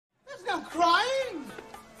no crying.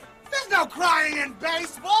 There's no crying in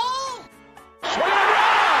baseball. Swing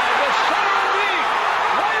around the center deep.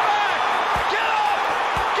 Way back. Get up.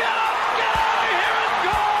 Get up. Get out of here. It's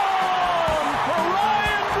gone for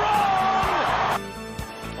Ryan Braun.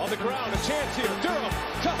 On the ground, a chance here. Durham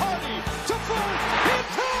to Hardy to first. Hit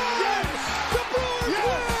time. Yes. The Brewers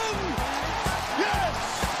win. Yes.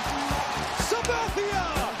 Sabathia.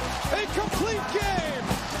 A complete game.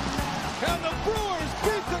 And the Brewers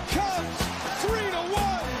beat the Cubs 3-1.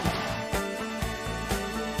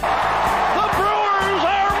 The Brewers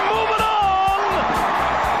are moving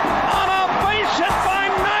on a base hit by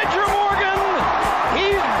Nigel Morgan.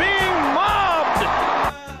 He's being mobbed.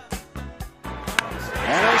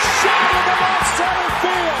 And a shot in the left center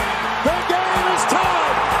field. The game is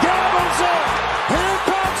tied. Gavel's in. Here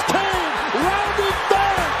comes Kane. Rounding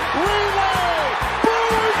third. Relay.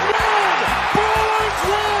 Brewers win. Brewers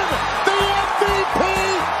win the MVP.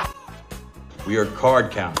 We are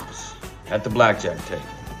card counters at the blackjack table.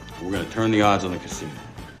 We're going to turn the odds on the casino.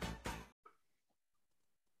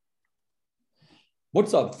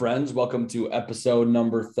 What's up, friends? Welcome to episode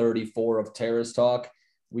number 34 of Terrace Talk.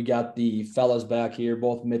 We got the fellas back here.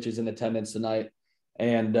 Both Mitch is in attendance tonight,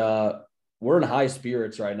 and we're in high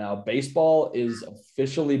spirits right now. Baseball is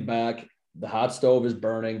officially back. The hot stove is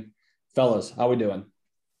burning. Fellas, how we doing?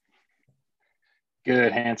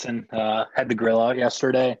 Good, Hanson. Had the grill out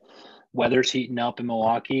yesterday. Weather's heating up in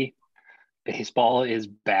Milwaukee. Baseball is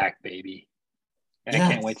back, baby. And Yes.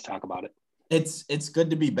 I can't wait to talk about it. It's good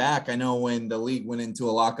to be back. I know when the league went into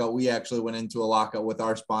a lockout, we actually went into a lockout with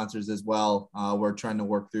our sponsors as well. We're trying to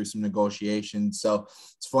work through some negotiations. So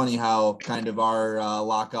it's funny how kind of our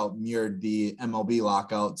lockout mirrored the MLB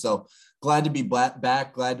lockout. So glad to be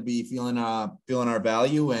back. Glad to be feeling our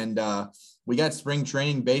value. And we got spring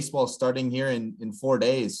training baseball starting here in 4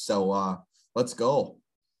 days. So let's go.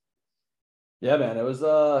 Yeah, man. It was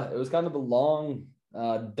kind of a long,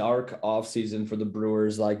 dark off season for the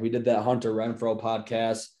Brewers. Like, we did that Hunter Renfroe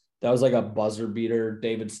podcast. That was like a buzzer beater,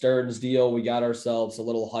 David Stearns deal. We got ourselves a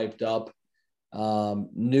little hyped up.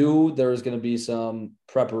 Knew there was going to be some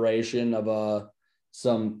preparation of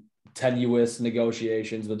some tenuous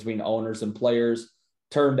negotiations between owners and players.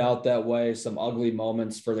 Turned out that way. Some ugly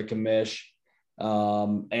moments for the commish,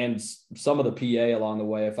 and some of the PA along the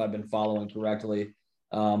way, if I've been following correctly.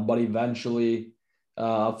 But eventually,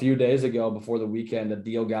 a few days ago before the weekend, the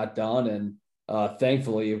deal got done, and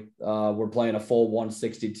thankfully we're playing a full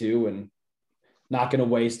 162 and not going to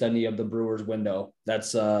waste any of the Brewers window.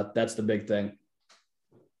 That's the big thing.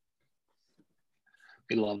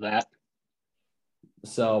 We love that.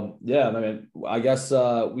 So, yeah, I mean, I guess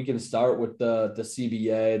we can start with the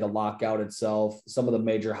CBA, the lockout itself, some of the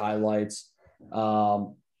major highlights.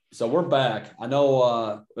 So we're back. I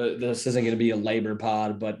know this isn't going to be a labor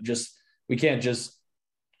pod, but we can't just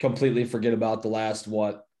completely forget about the last,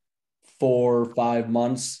 4 or 5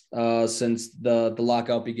 months since the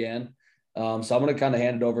lockout began. So I'm going to kind of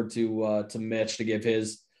hand it over to Mitch to give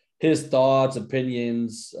his thoughts,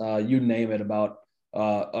 opinions, you name it, about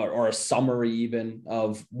or a summary even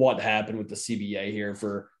of what happened with the CBA here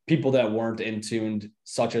for people that weren't in tuned,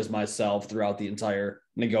 such as myself, throughout the entire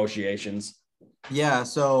negotiations. Yeah,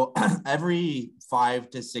 so every 5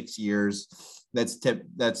 to 6 years,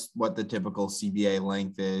 that's what the typical CBA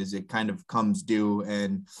length is. It kind of comes due,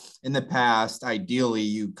 and in the past, ideally,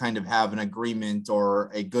 you kind of have an agreement or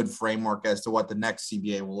a good framework as to what the next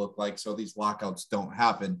CBA will look like, so these lockouts don't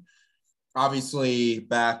happen. Obviously,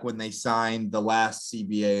 back when they signed the last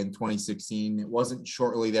CBA in 2016, it wasn't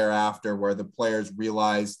shortly thereafter where the players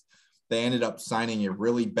realized they ended up signing a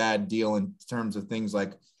really bad deal in terms of things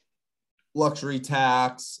like luxury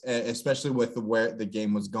tax, especially with where the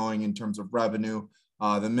game was going in terms of revenue.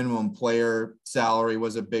 The minimum player salary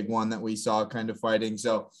was a big one that we saw kind of fighting.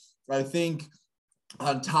 So I think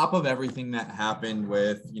on top of everything that happened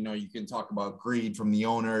with, you can talk about greed from the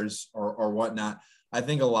owners or whatnot. I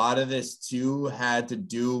think a lot of this too had to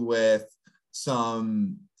do with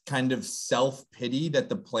some kind of self-pity that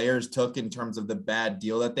the players took in terms of the bad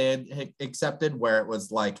deal that they had accepted, where it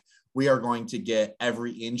was like, we are going to get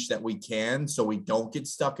every inch that we can so we don't get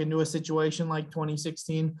stuck into a situation like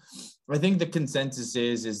 2016. I think the consensus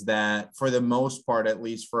is that for the most part, at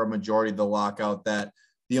least for a majority of the lockout, that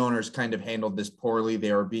the owners kind of handled this poorly.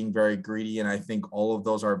 They were being very greedy, and I think all of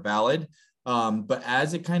those are valid. But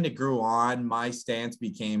as it kind of grew on, my stance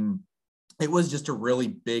became, it was just a really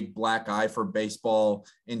big black eye for baseball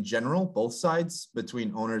in general, both sides,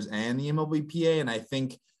 between owners and the MLBPA. And I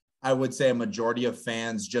think I would say a majority of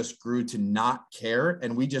fans just grew to not care,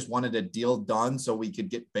 and we just wanted a deal done so we could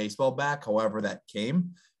get baseball back, however that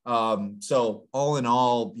came. So all in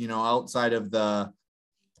all, outside of the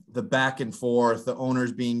back and forth, the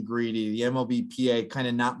owners being greedy, the MLBPA kind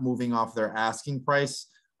of not moving off their asking price,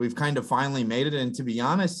 we've kind of finally made it. And to be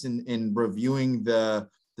honest, in reviewing the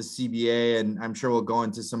CBA, and I'm sure we'll go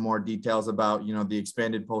into some more details about, the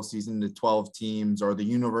expanded postseason to 12 teams, or the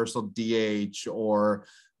universal DH, or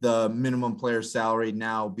the minimum player salary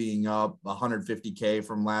now being up $150K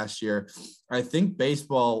from last year. I think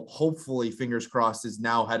baseball, hopefully, fingers crossed, is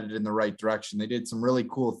now headed in the right direction. They did some really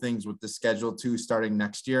cool things with the schedule too, starting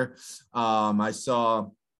next year. I saw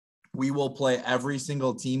we will play every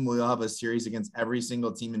single team. We'll have a series against every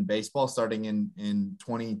single team in baseball starting in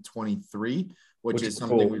 2023, which is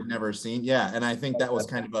something cool. We've never seen. Yeah. And I think that was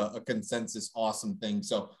kind of a consensus awesome thing.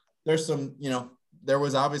 So there's some, there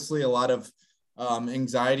was obviously a lot of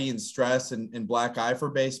anxiety and stress and black eye for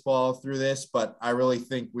baseball through this, but I really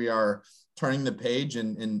think we are turning the page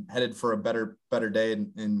and headed for a better day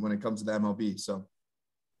and when it comes to the MLB. So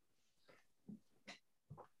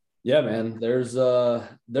yeah, man, there was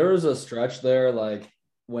a stretch there, like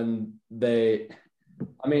when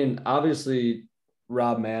obviously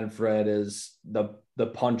Rob Manfred is the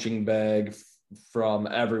punching bag from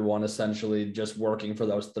everyone, essentially just working for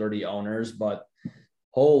those 30 owners, but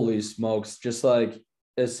holy smokes, just like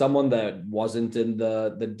as someone that wasn't in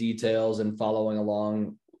the details and following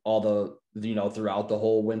along all the, throughout the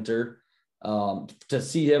whole winter, to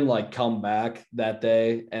see him like come back that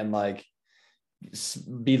day and like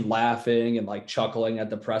be laughing and like chuckling at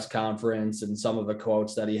the press conference and some of the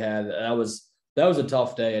quotes that he had, that was a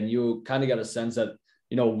tough day. And you kind of got a sense that,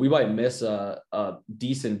 we might miss a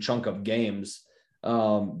decent chunk of games.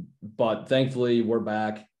 But thankfully we're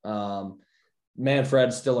back.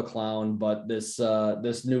 Manfred's still a clown, but this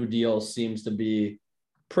new deal seems to be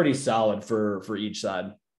pretty solid for each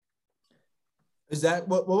side. Is that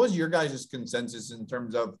what was your guys' consensus in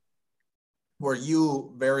terms of, were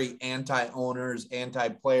you very anti-owners,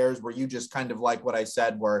 anti-players? Were you just kind of like what I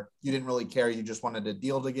said, where you didn't really care, you just wanted a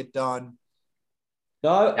deal to get done? No,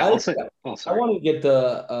 I wanted to get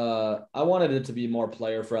I wanted it to be more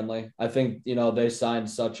player friendly. I think, they signed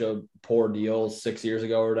such a poor deal 6 years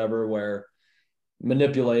ago or whatever, where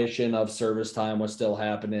manipulation of service time was still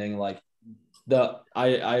happening. Like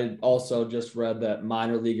I also just read that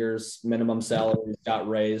minor leaguers minimum salaries got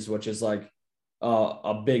raised, which is like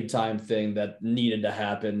a big time thing that needed to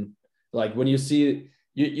happen. Like when you see,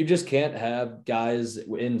 you just can't have guys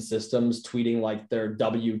in systems tweeting like their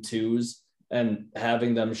W-2s and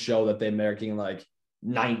having them show that they're making like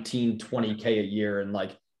 20K a year and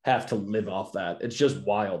like have to live off that. It's just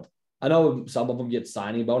wild. I know some of them get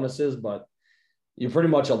signing bonuses, but you're pretty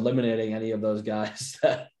much eliminating any of those guys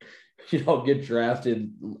that, get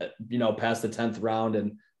drafted, past the 10th round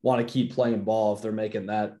and want to keep playing ball if they're making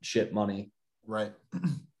that shit money. Right.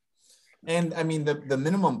 And I mean, the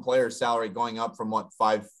minimum player salary going up from what,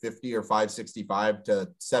 550 or 565 to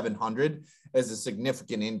 700 is a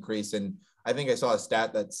significant increase. And I think I saw a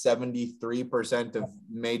stat that 73% of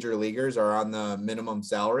major leaguers are on the minimum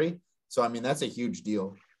salary. So, I mean, that's a huge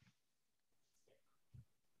deal.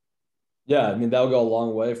 Yeah, I mean, that'll go a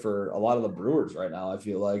long way for a lot of the Brewers right now. I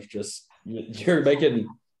feel like just you're making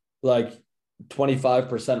like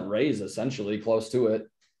 25% raise, essentially close to it.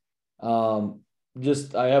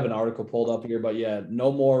 I have an article pulled up here, but yeah,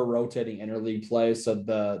 no more rotating interleague play. So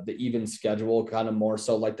the even schedule, kind of more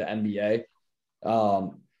so like the NBA.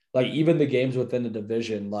 Like even the games within the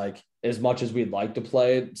division, like as much as we'd like to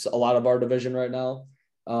play a lot of our division right now,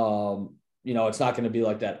 it's not going to be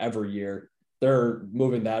like that every year. They're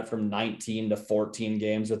moving that from 19 to 14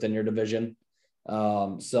 games within your division.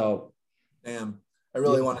 So damn, I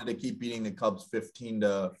really wanted to keep beating the Cubs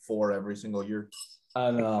 15-4 every single year.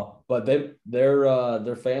 I don't know, but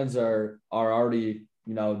their fans are already,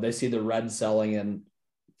 they see the red selling and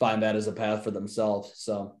find that as a path for themselves.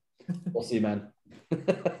 So we'll see, man.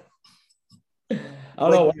 I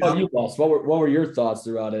don't know. What about you, boss? What were your thoughts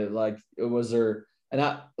throughout it? Like, was there? And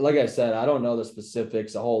like I said, I don't know the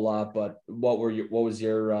specifics a whole lot, but what was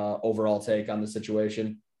your overall take on the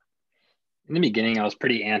situation? In the beginning, I was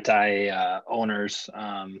pretty anti owners,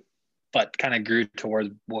 but kind of grew towards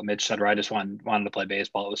what Mitch said, where I just wanted to play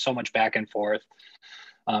baseball. It was so much back and forth.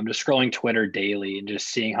 Just scrolling Twitter daily and just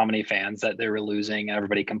seeing how many fans that they were losing, and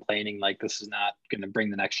everybody complaining like this is not going to bring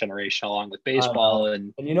the next generation along with baseball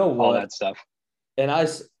and all that stuff. And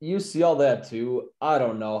you see all that too. I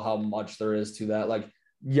don't know how much there is to that. Like,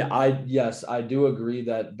 yeah, I do agree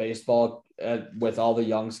that baseball, with all the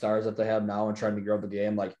young stars that they have now and trying to grow the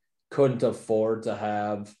game, like couldn't afford to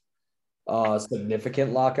have a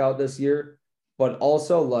significant lockout this year. But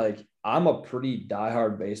also, like, I'm a pretty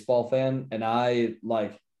diehard baseball fan, and I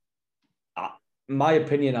like my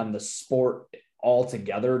opinion on the sport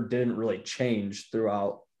altogether didn't really change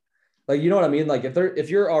throughout. Like, you know what I mean? Like if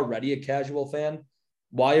you're already a casual fan,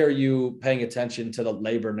 why are you paying attention to the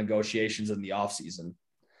labor negotiations in the offseason?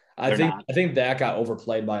 I think that got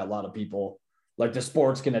overplayed by a lot of people. Like the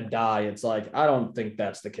sport's gonna die. It's like, I don't think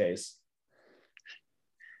that's the case.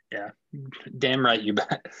 Yeah, damn right, you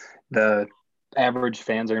bet. The average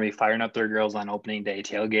fans are gonna be firing up their girls on opening day,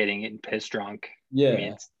 tailgating, getting pissed drunk. Yeah, I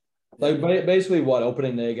mean, like basically what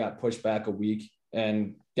opening day got pushed back a week,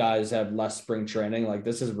 and guys have less spring training. Like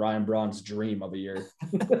this is Ryan Braun's dream of a year.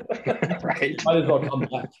 right. Might as well come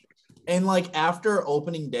back. And like after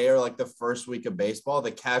opening day or like the first week of baseball, the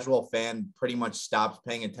casual fan pretty much stops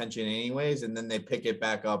paying attention anyways. And then they pick it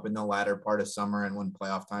back up in the latter part of summer and when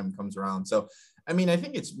playoff time comes around. So, I mean, I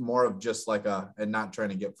think it's more of just like and not trying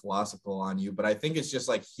to get philosophical on you, but I think it's just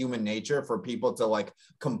like human nature for people to like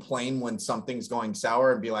complain when something's going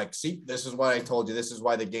sour and be like, see, this is what I told you. This is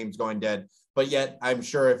why the game's going dead. But yet I'm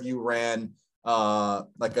sure if you ran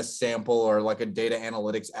like a sample or like a data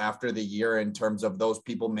analytics after the year in terms of those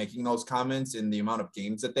people making those comments and the amount of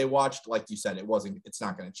games that they watched, like you said, it's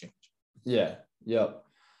not going to change. Yeah. Yep.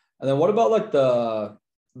 And then what about like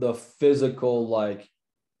the physical, like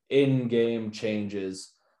in-game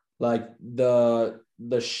changes? Like the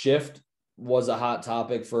shift was a hot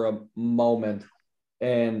topic for a moment.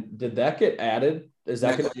 And did that get added? Is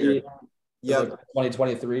that going to be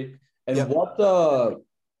 2023? And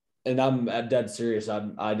and I'm dead serious.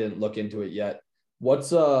 I didn't look into it yet.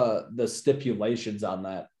 What's the stipulations on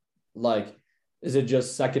that? Like, is it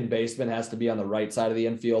just second baseman has to be on the right side of the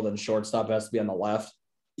infield and shortstop has to be on the left?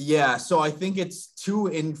 Yeah. So I think it's two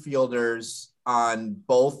infielders on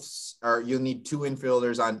both, or you'll need two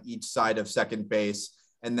infielders on each side of second base.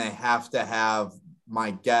 And they have to have,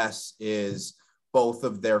 my guess is both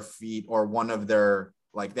of their feet or one of their,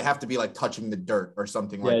 like they have to be like touching the dirt or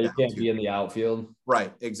something like that. Yeah, you can't be in the outfield.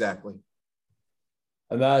 Right, exactly.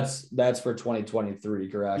 And that's for 2023,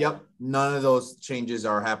 correct? Yep. None of those changes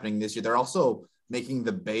are happening this year. They're also making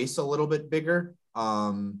the base a little bit bigger.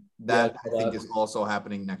 I think is also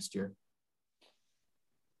happening next year.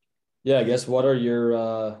 Yeah, I guess what are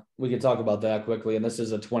your we can talk about that quickly. And this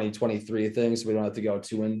is a 2023 thing, so we don't have to go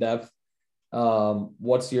too in depth.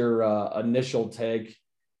 What's your initial take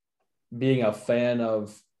being a fan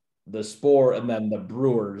of the sport and then the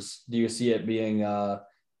Brewers? Do you see it being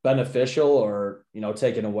beneficial or,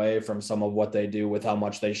 taken away from some of what they do with how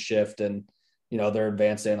much they shift and, their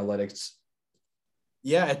advanced analytics?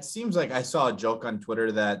 Yeah, it seems like I saw a joke on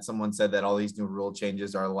Twitter that someone said that all these new rule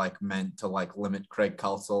changes are like meant to like limit Craig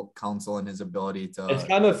Counsell and his ability to.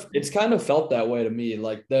 It's kind of felt that way to me.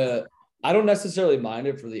 Like I don't necessarily mind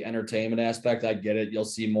it for the entertainment aspect. I get it. You'll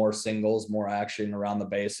see more singles, more action around the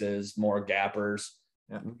bases, more gappers,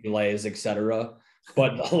 relays, etc.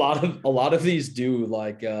 But a lot of these do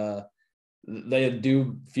like they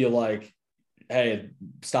do feel like, hey,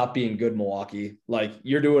 stop being good, Milwaukee. Like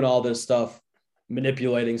you're doing all this stuff,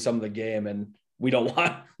 manipulating some of the game, and we don't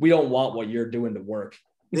want what you're doing to work.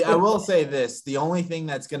 I will say this. The only thing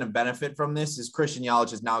that's going to benefit from this is Christian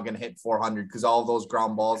Yelich is now going to hit 400 because all of those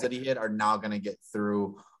ground balls that he hit are now going to get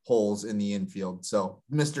through holes in the infield. So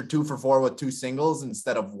Mr. 2 for 4 with 2 singles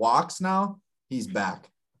instead of walks now, he's back.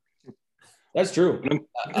 That's true.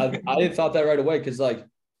 I thought that right away because, like,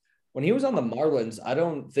 when he was on the Marlins, I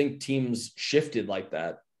don't think teams shifted like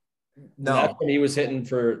that. No. That's when he was hitting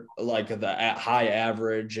for, like, the high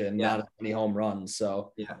average and not any home runs.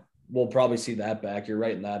 So, we'll probably see that back. You're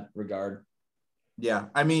right in that regard. Yeah.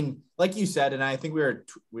 I mean, like you said, and I think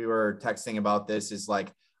we were texting about this, is like,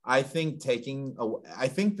 I think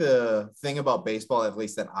the thing about baseball, at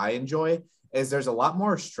least that I enjoy, is there's a lot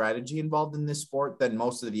more strategy involved in this sport than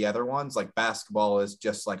most of the other ones. Like basketball is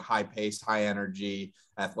just like high pace, high energy,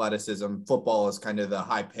 athleticism. Football is kind of the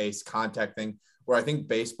high pace contact thing, where I think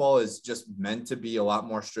baseball is just meant to be a lot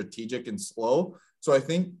more strategic and slow. So I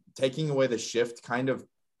think taking away the shift kind of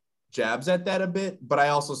jabs at that a bit, but I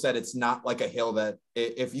also said it's not like a hill that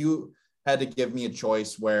if you had to give me a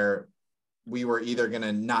choice where we were either going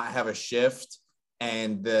to not have a shift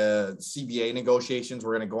and the CBA negotiations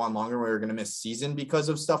were going to go on longer, we were going to miss season because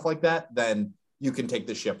of stuff like that, then you can take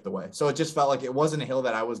the shift away. So it just felt like it wasn't a hill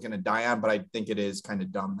that I was going to die on, but I think it is kind of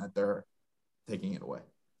dumb that they're taking it away.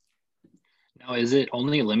 Now, is it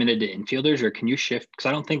only limited to infielders or can you shift? Because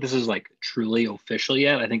I don't think this is like truly official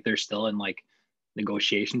yet. I think they're still in like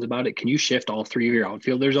negotiations about it. Can you shift all 3 of your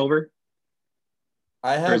outfielders over?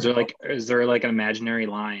 Or is there like an imaginary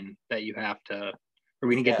line that you have to Are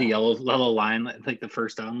we gonna get the yellow line, like the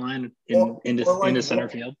first down line into center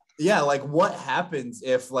field? Yeah, like what happens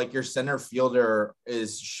if like your center fielder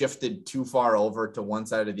is shifted too far over to one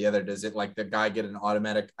side or the other? Does it like the guy get an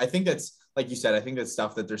automatic? I think that's like you said. I think that's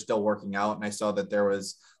stuff that they're still working out. And I saw that there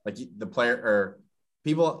was like the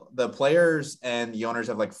players and the owners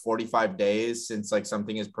have like 45 days since like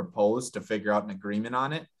something is proposed to figure out an agreement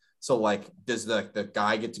on it. So like, does the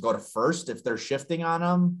guy get to go to first if they're shifting on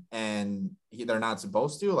him and they're not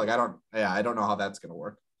supposed to? Like, I don't know how that's going to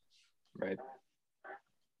work. Right.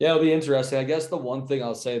 Yeah, it'll be interesting. I guess the one thing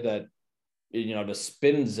I'll say that, to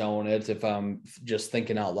spin zone it, if I'm just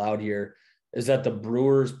thinking out loud here, is that the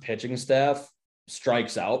Brewers pitching staff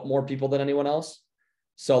strikes out more people than anyone else.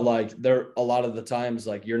 So like a lot of the times,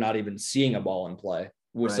 like you're not even seeing a ball in play.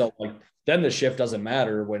 Right. So like, then the shift doesn't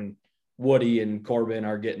matter when Woody and Corbin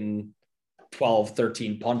are getting 12,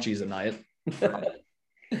 13 punchies a night.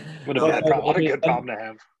 What a good problem to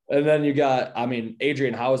have. And then you got,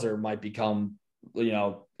 Adrian Hauser might become,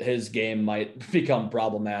 his game might become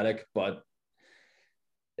problematic, but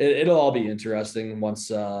it'll all be interesting once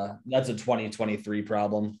that's a 2023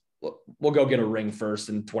 problem. We'll go get a ring first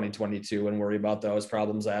in 2022 and worry about those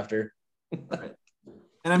problems after. Right.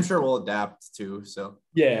 And I'm sure we'll adapt too. So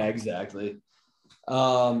yeah, exactly.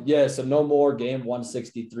 So no more game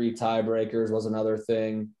 163 tiebreakers was another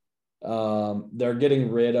thing. They're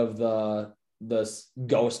getting rid of the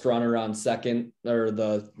ghost runner on second, or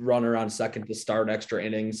the runner on second to start extra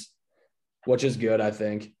innings, which is good, I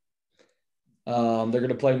think. They're going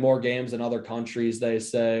to play more games in other countries, they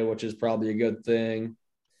say, which is probably a good thing.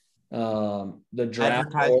 The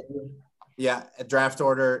draft order. Yeah, a draft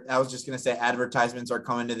order. I was just going to say advertisements are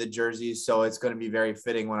coming to the jerseys, so it's going to be very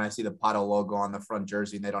fitting when I see the Pato logo on the front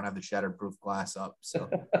jersey and they don't have the shatterproof glass up. So,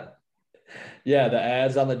 yeah, the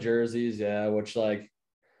ads on the jerseys, yeah, which like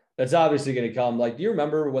that's obviously going to come. Like, do you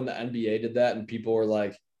remember when the NBA did that and people were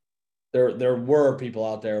like, there were people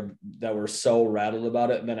out there that were so rattled about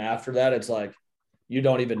it, and then after that, it's like you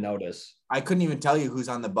don't even notice. I couldn't even tell you who's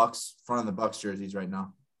on the front of the Bucks jerseys right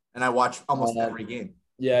now, and I watch almost every game.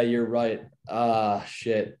 Yeah, you're right.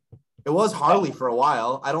 Shit. It was Harley for a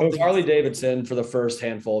while. It was Harley Davidson for the first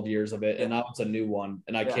handful of years of it, and now it's a new one.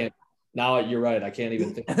 And I can't. Now you're right. I can't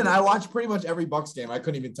even think. And I watch pretty much every Bucks game. I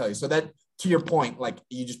couldn't even tell you. So that, to your point, like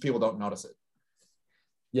people don't notice it.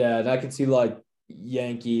 Yeah, and I could see like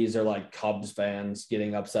Yankees or like Cubs fans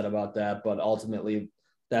getting upset about that, but ultimately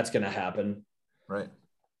that's going to happen. Right.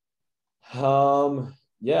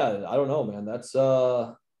 Yeah, I don't know, man. That's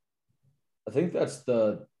I think that's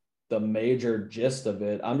the major gist of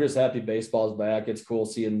it. I'm just happy baseball's back. It's cool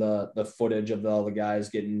seeing the footage of all the guys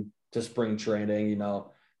getting to spring training,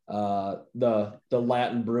 the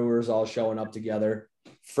Latin Brewers all showing up together,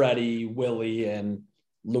 Freddie, Willie, and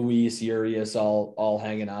Luis Urias all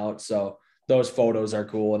hanging out. So those photos are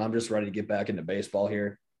cool, and I'm just ready to get back into baseball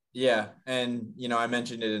here. Yeah. And, I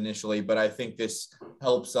mentioned it initially, but I think this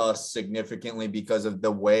helps us significantly because of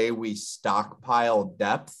the way we stockpile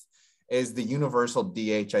depth. Is the universal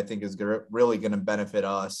DH, I think, is really going to benefit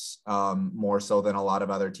us more so than a lot of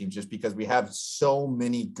other teams, just because we have so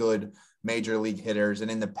many good major league hitters.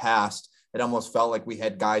 And in the past, it almost felt like we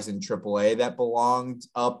had guys in AAA that belonged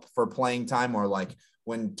up for playing time, or like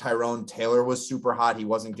when Tyrone Taylor was super hot, he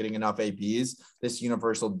wasn't getting enough ABs. This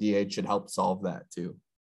universal DH should help solve that too.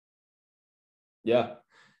 Yeah.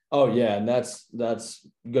 Oh yeah. And that's a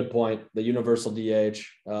good point. The universal DH,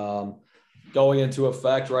 going into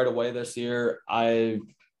effect right away this year. I'm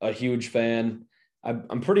a huge fan.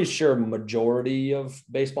 I'm pretty sure majority of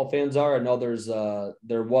baseball fans are. I know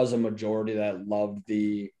there was a majority that loved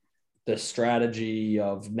the strategy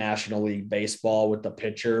of National League Baseball with the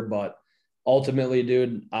pitcher, but ultimately,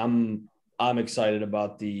 dude, I'm excited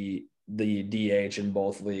about the DH in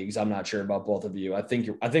both leagues. I'm not sure about both of you. I think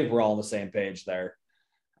we're all on the same page there.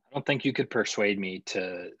 I don't think you could persuade me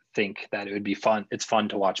to think that it would be fun. It's fun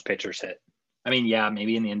to watch pitchers hit. I mean, yeah,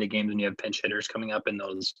 maybe in the end of games when you have pinch hitters coming up in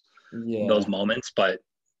those moments, but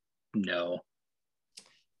no.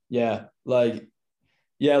 Yeah, like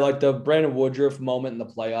the Brandon Woodruff moment in the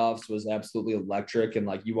playoffs was absolutely electric, and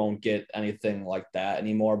like you won't get anything like that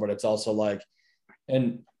anymore. But it's also like,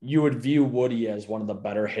 and you would view Woody as one of the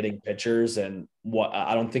better hitting pitchers, and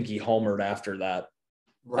I don't think he homered after that.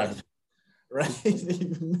 Right.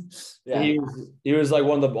 Yeah, he was like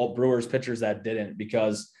one of the Brewers pitchers that didn't,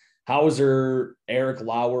 because Hauser, Eric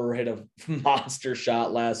Lauer hit a monster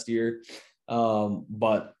shot last year.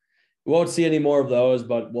 But we won't see any more of those,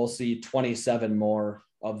 but we'll see 27 more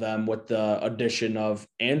of them with the addition of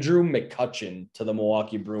Andrew McCutchen to the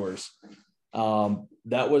Milwaukee Brewers.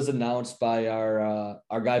 That was announced by our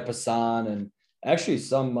guy Passan, and Actually,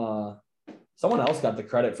 someone else got the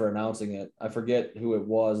credit for announcing it. I forget who it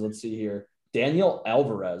was. Let's see here. Daniel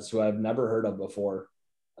Alvarez, who I've never heard of before,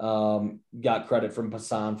 got credit from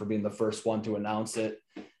Passan for being the first one to announce it.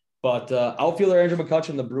 But outfielder Andrew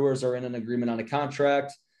McCutchen, the Brewers are in an agreement on a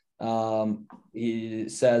contract. He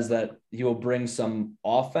says that he will bring some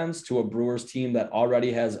offense to a Brewers team that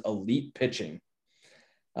already has elite pitching.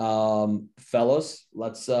 Fellas,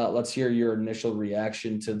 let's hear your initial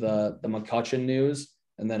reaction to the McCutchen news,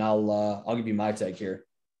 and then I'll give you my take here.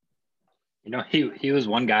 You know, he was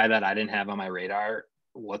one guy that I didn't have on my radar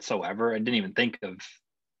whatsoever. I didn't even think of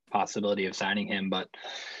possibility of signing him, but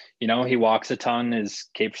you know, he walks a ton. His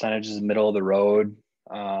K percentage is middle of the road.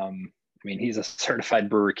 I mean, he's a certified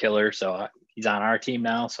Brewer killer, so he's on our team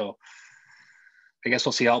now. So I guess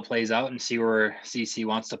we'll see how it plays out and see where CC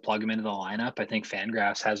wants to plug him into the lineup. I think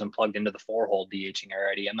Fangraphs has him plugged into the 4-hole DHing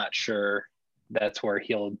already. I'm not sure that's where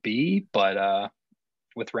he'll be, but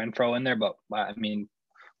with Renfroe in there. But I mean,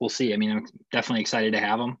 we'll see. I mean, I'm definitely excited to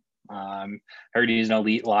have him. I heard he's an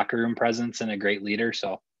elite locker room presence and a great leader.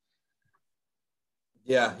 So.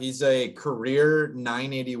 Yeah, he's a career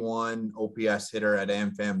 981 OPS hitter at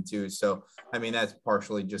AmFam too. So, I mean, that's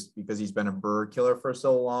partially just because he's been a Brewer killer for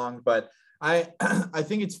so long. But I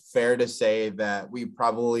think it's fair to say that we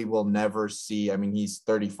probably will never see, I mean, he's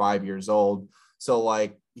 35 years old. So,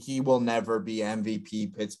 like, he will never be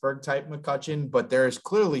MVP Pittsburgh type McCutchen. But there is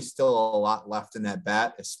clearly still a lot left in that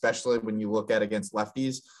bat, especially when you look at against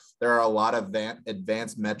lefties. There are a lot of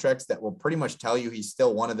advanced metrics that will pretty much tell you he's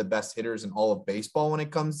still one of the best hitters in all of baseball when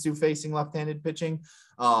it comes to facing left-handed pitching.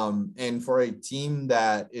 And for a team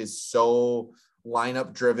that is so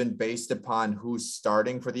lineup driven based upon who's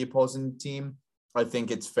starting for the opposing team, I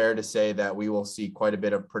think it's fair to say that we will see quite a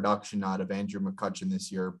bit of production out of Andrew McCutchen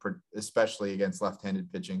this year, especially against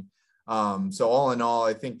left-handed pitching. So all in all,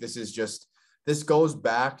 I think this goes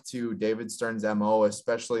back to David Stern's MO,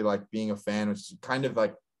 especially like being a fan, which kind of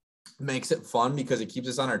like makes it fun because it keeps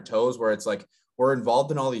us on our toes, where it's like we're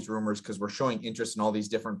involved in all these rumors because we're showing interest in all these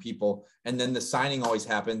different people, and then the signing always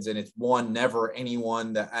happens and it's never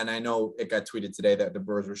anyone that, and I know it got tweeted today that the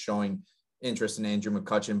Brewers were showing interest in Andrew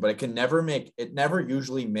McCutchen, but it never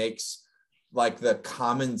usually makes like the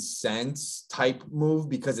common sense type move,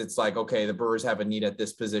 because it's like, okay, the Brewers have a need at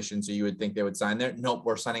this position, so you would think they would sign there. Nope,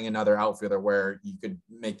 we're signing another outfielder, where you could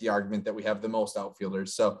make the argument that we have the most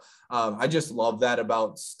outfielders. So I just love that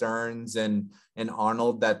about Stearns and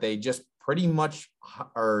Arnold, that they just pretty much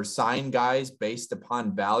are sign guys based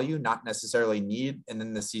upon value, not necessarily need. And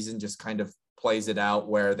then the season just kind of plays it out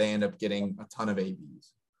where they end up getting a ton of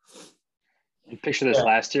ABs. Picture this,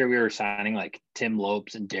 last year we were signing like Tim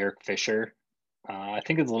Lopes and Derek Fisher. I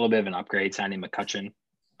think it's a little bit of an upgrade signing McCutchen,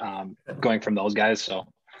 going from those guys. So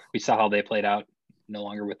we saw how they played out, no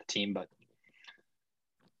longer with the team. But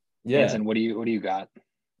yeah, Hanson, what do you got?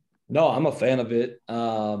 No, I'm a fan of it.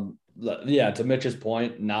 Yeah, to Mitch's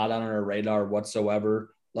point, not on our radar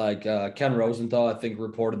whatsoever. Like Ken Rosenthal, I think,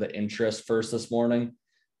 reported the interest first this morning.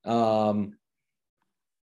 You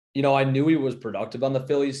know, I knew he was productive on the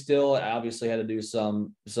Phillies still. I obviously had to do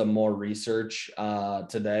some more research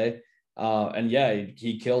today. And yeah,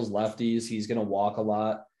 he kills lefties. He's going to walk a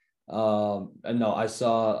lot. And no, I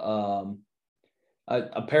saw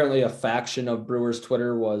apparently a faction of Brewers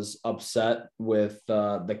Twitter was upset with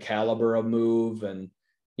the caliber of move. And,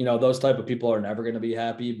 you know, those type of people are never going to be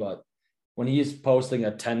happy. But when he's posting a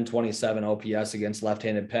 1027 OPS against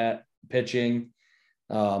left-handed pitching,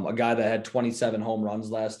 a guy that had 27 home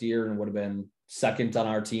runs last year and would have been second on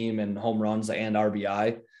our team in home runs and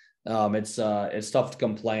RBI. It's tough to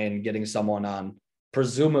complain getting someone on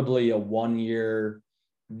presumably a 1-year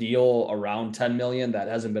deal around 10 million that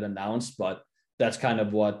hasn't been announced, but that's kind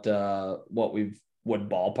of what we would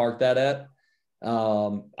ballpark that at.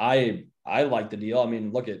 I like the deal. I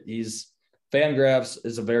mean, look at Fangraphs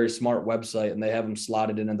is a very smart website, and they have him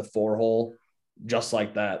slotted in the 4-hole just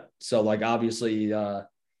like that. So like, obviously the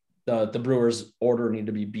Brewers order need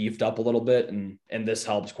to be beefed up a little bit, and this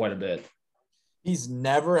helps quite a bit. He's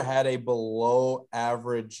never had a below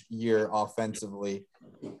average year offensively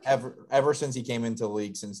ever since he came into the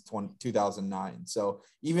league since 2009. So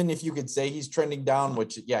even if you could say he's trending down,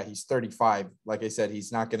 which, yeah, he's 35. Like I said,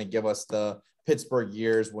 he's not going to give us the Pittsburgh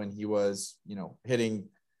years when he was, you know, hitting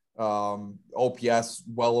OPS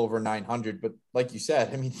well over 900. But like you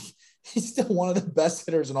said, I mean, he's still one of the best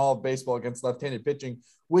hitters in all of baseball against left-handed pitching,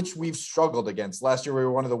 which we've struggled against. Last year, we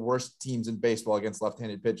were one of the worst teams in baseball against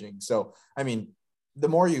left-handed pitching. So, I mean, the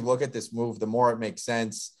more you look at this move, the more it makes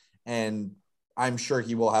sense. And I'm sure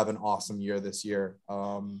he will have an awesome year this year,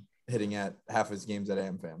 hitting at half his games at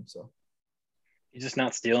AmFam. So, He's just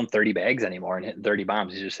not stealing 30 bags anymore and hitting 30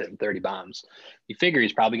 bombs. He's just hitting 30 bombs. You figure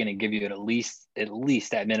he's probably going to give you at least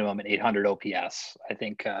at minimum an 800 OPS. I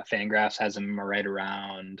think Fangraphs has him right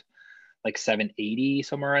around like 780,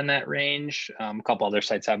 somewhere in that range. A couple other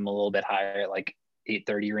sites have him a little bit higher, like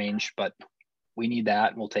 830 range, but we need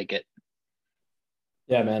that. We'll take it.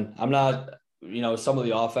 Yeah, man. I'm not, some of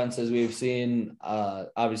the offenses we've seen,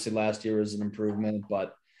 obviously last year was an improvement,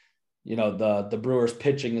 but the Brewers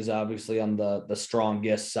pitching is obviously on the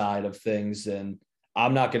strongest side of things. And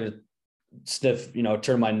I'm not going to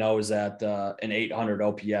turn my nose at an 800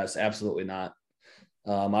 OPS. Absolutely not.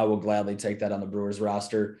 I will gladly take that on the Brewers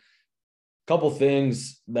roster. Couple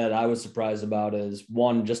things that I was surprised about is,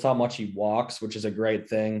 one, just how much he walks, which is a great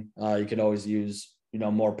thing. You could always use,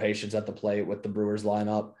 more patience at the plate with the Brewers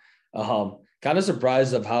lineup. Kind of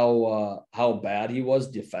surprised of how bad he was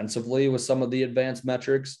defensively with some of the advanced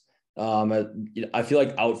metrics. I feel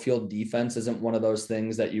like outfield defense isn't one of those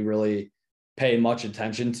things that you really pay much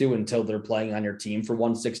attention to until they're playing on your team for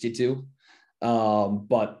 162.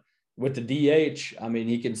 But with the DH, I mean,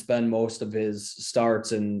 he can spend most of his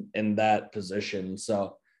starts in that position.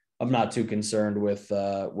 So I'm not too concerned with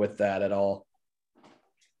that at all.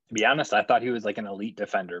 To be honest, I thought he was like an elite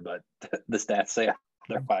defender, but the stats say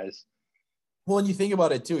otherwise. Well, when you think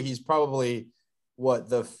about it too, he's probably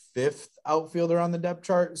the fifth outfielder on the depth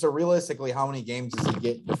chart. So realistically, how many games does he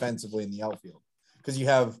get defensively in the outfield? Because you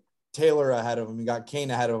have Taylor ahead of him, you got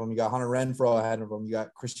Kane ahead of him, you got Hunter Renfroe ahead of him, you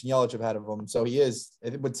got Christian Yelich ahead of him. So I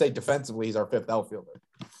would say defensively, he's our fifth outfielder.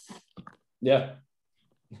 Yeah,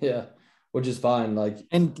 which is fine.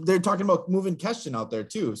 And they're talking about moving McCutchen out there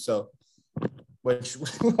too. So, which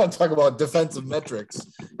I'll talk about defensive metrics.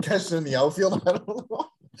 McCutchen in the outfield, I don't know.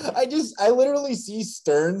 I literally see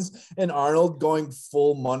Stearns and Arnold going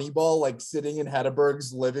full Moneyball, like sitting in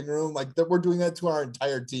Hedberg's living room, like that. We're doing that to our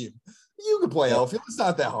entire team. You can play outfield. It's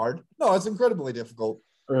not that hard. No, it's incredibly difficult.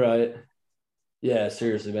 Right. Yeah,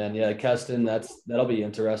 seriously, man. Yeah, Keston, that'll be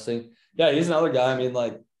interesting. Yeah, he's another guy. I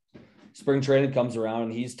mean, spring training comes around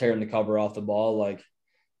and he's tearing the cover off the ball. Like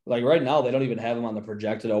right now, they don't even have him on the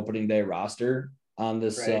projected opening day roster on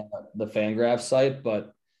this the Fangraphs site,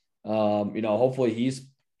 but hopefully he's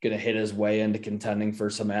going to hit his way into contending for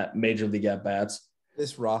some major league at bats.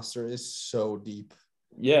 This roster is so deep.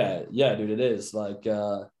 Yeah, dude, it is.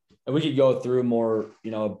 And we could go through more,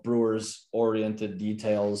 Brewers oriented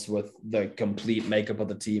details with the complete makeup of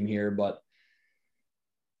the team here, but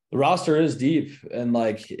the roster is deep. And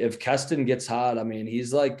if Keston gets hot, I mean,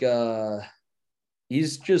 he's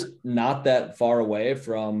he's just not that far away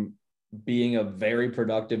from being a very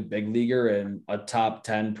productive big leaguer and a top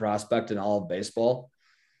 10 prospect in all of baseball.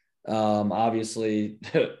 Obviously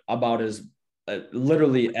about as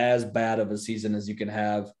literally as bad of a season as you can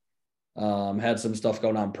have. Had some stuff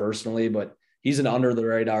going on personally, but he's an under the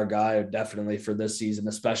radar guy definitely for this season,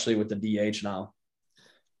 especially with the DH now.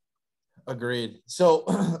 Agreed. So,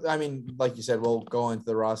 I mean, like you said, we'll go into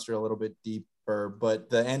the roster a little bit deeper,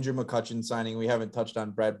 but the Andrew McCutchen signing, we haven't touched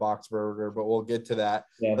on Brad Boxberger, but we'll get to that.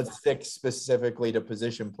 Yeah. Let's stick specifically to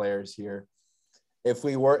position players here.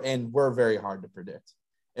 We're very hard to predict.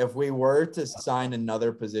 If we were to sign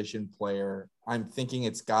another position player, I'm thinking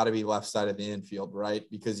it's got to be left side of the infield, right?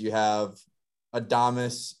 Because you have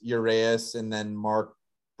Adames, Urias, and then Mark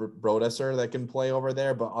Brodesser that can play over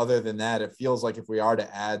there. But other than that, it feels like if we are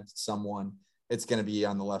to add someone, it's going to be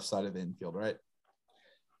on the left side of the infield, right?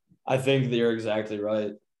 I think that you're exactly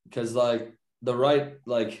right. Because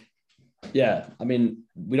yeah, I mean,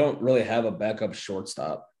 we don't really have a backup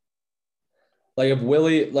shortstop. If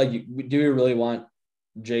Willie, do we really want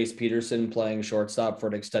Jace Peterson playing shortstop for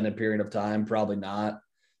an extended period of time? Probably not.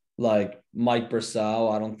 Mike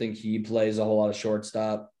Brasau, I don't think he plays a whole lot of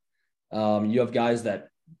shortstop. You have guys that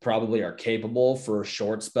probably are capable for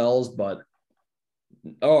short spells, but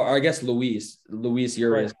I guess Luis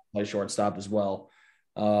Urias play shortstop as well.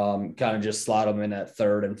 Kind of just slot him in at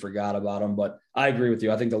third and forgot about him. But I agree with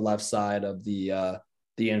you. I think the left side of the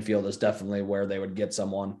infield is definitely where they would get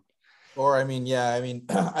someone. Or, I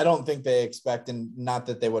don't think they expect, and not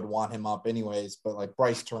that they would want him up anyways, but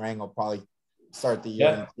Bryce Terang will probably start the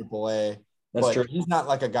year in AAA. That's true. He's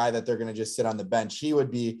not a guy that they're going to just sit on the bench. He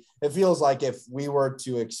would be, it feels like if we were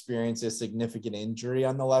to experience a significant injury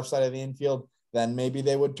on the left side of the infield, then maybe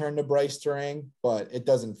they would turn to Bryce Terang, but it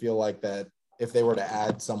doesn't feel like that. If they were to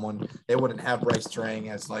add someone, they wouldn't have Bryce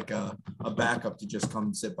Terang as a backup to just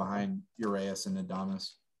come sit behind Urias and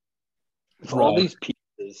Adames. For all these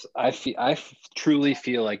pieces, I truly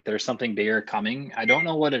feel like there's something bigger coming. I don't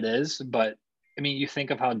know what it is, but I mean, you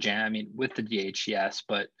think of how with the DH, yes,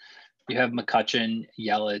 but you have McCutchen,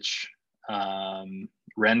 Yelich,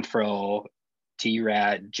 Renfroe,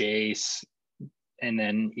 T-Rat, Jace, and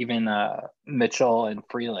then even Mitchell and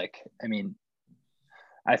Frelick. I mean,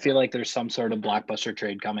 I feel like there's some sort of blockbuster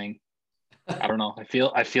trade coming. I don't know. I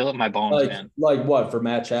feel it in my bones, man. Like what, for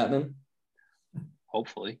Matt Chapman?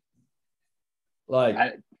 Hopefully. Like,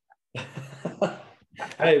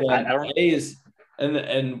 hey, man, I don't. A's,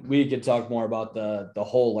 and we could talk more about the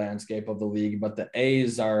whole landscape of the league, but the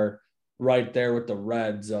A's are right there with the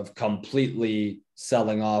Reds of completely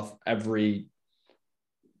selling off every,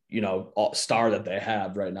 star that they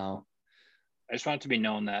have right now. I just want it to be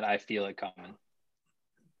known that I feel it coming.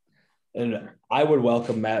 And I would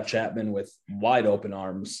welcome Matt Chapman with wide open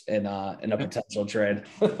arms in a potential trade.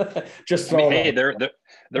 Just throw hey,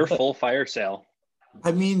 they're full fire sale.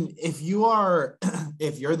 I mean, if you're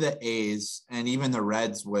the A's and even the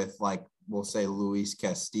Reds with, like, we'll say Luis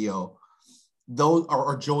Castillo, those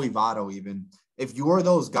or Joey Votto, even if you're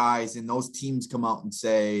those guys and those teams come out and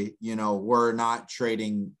say, we're not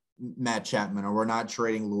trading Matt Chapman or we're not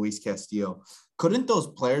trading Luis Castillo, couldn't those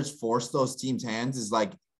players force those teams' hands? Is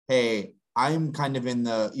like, hey, I'm kind of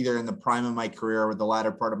either in the prime of my career or the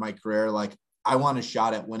latter part of my career. Like, I want a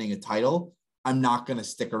shot at winning a title. I'm not going to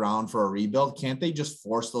stick around for a rebuild. Can't they just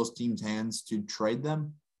force those teams' hands to trade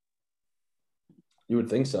them? You would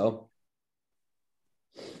think so.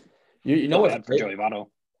 You know what? For Joey Votto.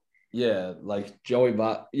 Yeah, like Joey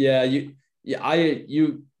Votto. Yeah, you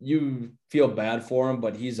feel bad for him,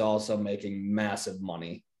 but he's also making massive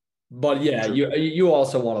money. But yeah, you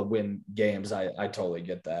also want to win games. I totally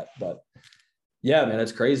get that. But yeah, man,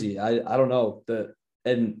 it's crazy. I don't know.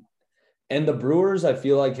 And the Brewers, I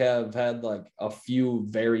feel like, have had like a few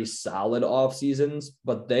very solid off seasons,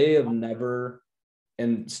 but they have never,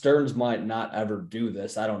 and Stearns might not ever do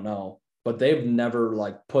this, I don't know, but they've never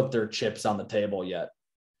like put their chips on the table yet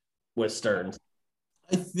with Stearns.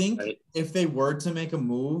 I think if they were to make a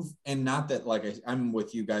move, and not that, like, I'm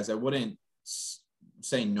with you guys, I wouldn't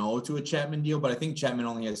say no to a Chapman deal, but I think Chapman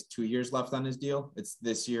only has 2 years left on his deal. It's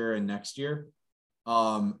this year and next year.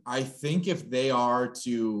 I think if they are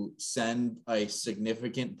to send a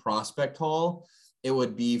significant prospect haul, it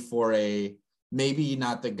would be for maybe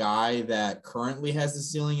not the guy that currently has the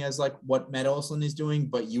ceiling as like what Matt Olson is doing,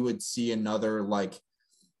 but you would see another like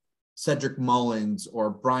Cedric Mullins or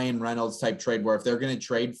Brian Reynolds type trade where if they're going to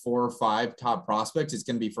trade 4 or 5 top prospects, it's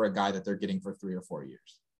going to be for a guy that they're getting for 3 or 4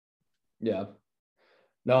 years. Yeah.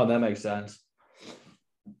 No, that makes sense.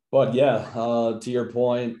 But yeah, to your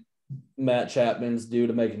point, Matt Chapman's due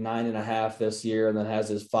to make 9.5 this year and then has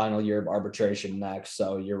his final year of arbitration next.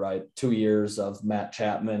 So you're right. 2 years of Matt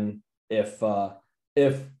Chapman. If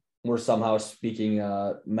we're somehow speaking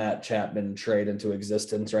Matt Chapman trade into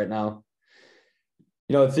existence right now,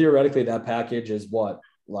 theoretically that package is what,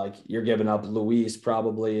 like, you're giving up Luis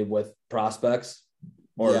probably with prospects,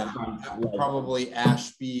 or yeah, probably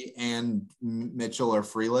Ashby and Mitchell or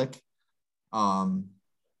Frelick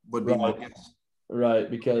would be my guess.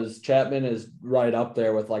 Right, because Chapman is right up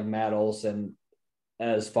there with like Matt Olson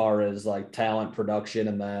as far as like talent, production,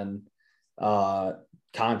 and then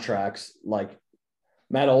contracts. Like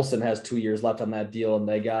Matt Olson has 2 years left on that deal, and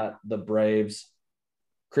they got the Braves,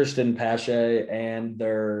 Christian Pache, and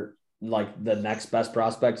their like the next best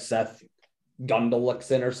prospect, Seth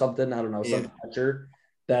Gundelson or something. I don't know, some catcher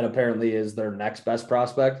that apparently is their next best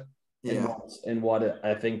prospect. Yeah. And what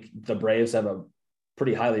I think the Braves have a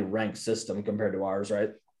pretty highly ranked system compared to ours,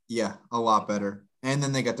 right? Yeah, a lot better. And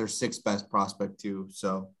then they got their 6th best prospect too.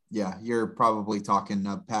 So yeah, you're probably talking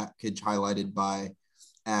a package highlighted by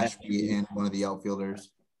Ashby and one of the outfielders.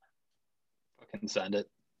 Fucking send it.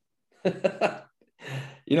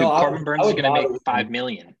 Corbin Burns is going to make $5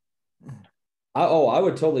 million. I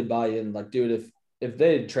would totally buy in. Like, dude, if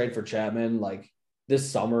they trade for Chapman, like this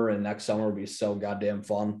summer and next summer would be so goddamn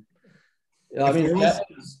fun. I mean,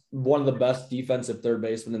 Chapman's one of the best defensive third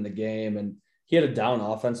basemen in the game, and he had a down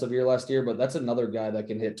offensive year last year, but that's another guy that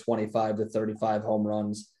can hit 25 to 35 home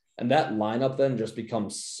runs. And that lineup then just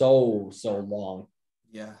becomes so long.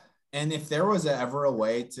 Yeah. And if there was ever a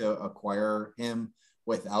way to acquire him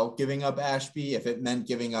without giving up Ashby, if it meant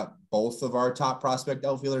giving up both of our top prospect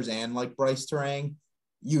outfielders and like Bryce Terang,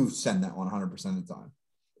 you send that 100% of the time.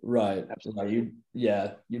 Right. Absolutely.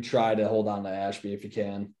 You try to hold on to Ashby if you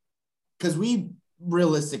can. Because we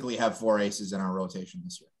realistically have 4 aces in our rotation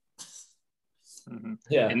this year. Mm-hmm.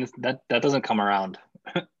 Yeah. And that doesn't come around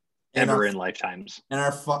ever in lifetimes. And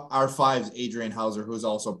our 5's Adrian Hauser, who's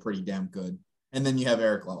also pretty damn good. And then you have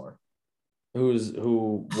Eric Lauer, who was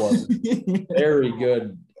very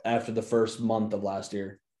good after the first month of last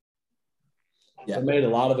year. Yeah, he made a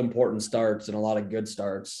lot of important starts and a lot of good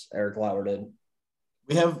starts. Eric Lauer did.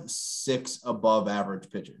 We have 6 above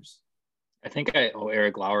average pitchers. I think I owe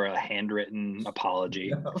Eric Lauer a handwritten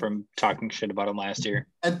apology from talking shit about him last year.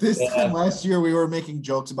 At this time last year, we were making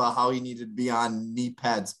jokes about how he needed to be on knee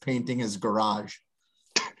pads painting his garage.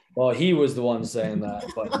 Well, he was the one saying that,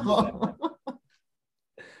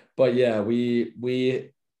 but yeah,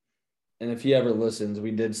 we and if he ever listens,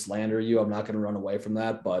 we did slander you. I'm not going to run away from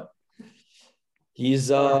that, but he's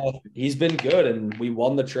been good and we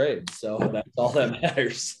won the trade, so that's all that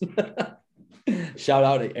matters. Shout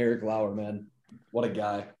out to Eric Lauer, man. What a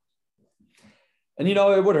guy. And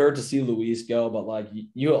it would hurt to see Luis go, but like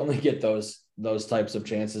you only get those types of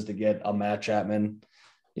chances to get a Matt Chapman,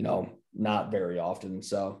 not very often.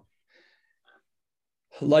 So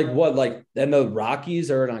and the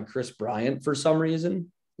Rockies are on Chris Bryant for some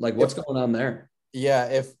reason. Like what's going on there? Yeah,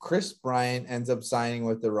 if Chris Bryant ends up signing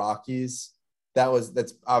with the Rockies,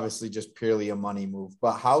 that's obviously just purely a money move.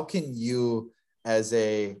 But how can you, as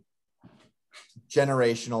a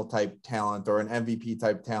generational type talent or an MVP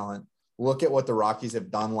type talent, look at what the Rockies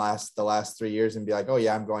have done the last 3 years and be like, oh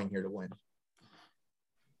yeah, I'm going here to win?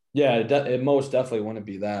 Yeah, it most definitely wouldn't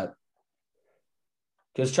be that.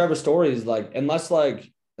 Because Trevor Story is unless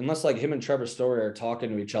him and Trevor Story are talking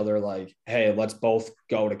to each other like, hey, let's both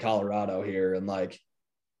go to Colorado here and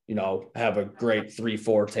have a great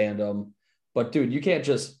 3-4 tandem. But dude, you can't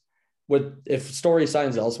just if Story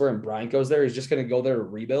signs elsewhere and Bryant goes there, he's just going to go there to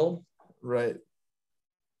rebuild. Right.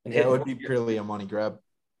 And it would be purely a money grab.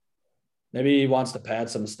 Maybe he wants to pad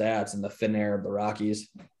some stats in the thin air of the Rockies.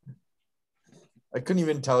 I couldn't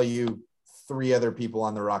even tell you 3 other people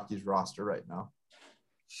on the Rockies roster right now.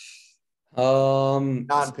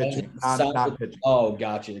 Not pitching. Oh,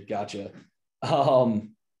 gotcha.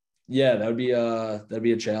 Yeah, that'd be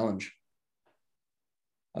a challenge.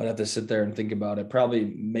 I would have to sit there and think about it. Probably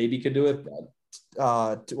maybe could do it.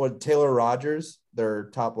 Taylor Rogers, their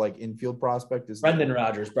top infield prospect is Brendan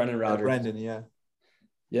Rodgers. Brendan, yeah.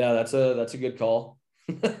 Yeah, that's a good call.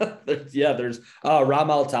 There's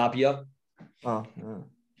Ramal Tapia. Oh,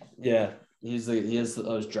 yeah. He has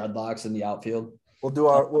those dreadlocks in the outfield. We'll do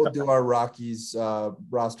our Rockies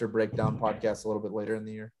roster breakdown podcast a little bit later in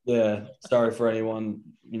the year. Yeah, sorry for anyone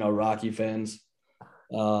Rocky fans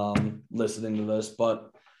listening to this, but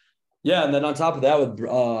yeah. And then on top of that, with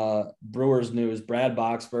Brewers news, Brad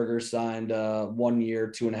Boxberger signed a 1 year,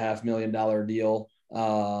 $2.5 million deal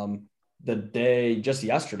the day just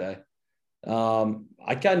yesterday.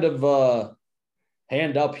 I kind of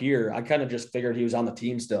hand up here. I kind of just figured he was on the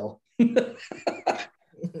team still.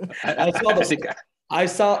 I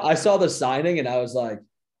saw the signing and I was like,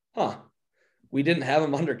 we didn't have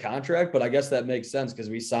him under contract, but I guess that makes sense because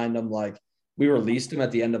we signed him we released him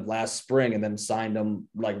at the end of last spring and then signed him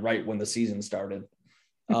right when the season started.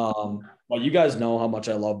 Well, you guys know how much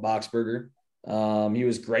I love Boxberger. He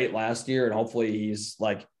was great last year and hopefully he's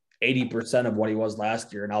 80% of what he was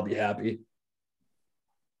last year and I'll be happy.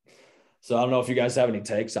 So I don't know if you guys have any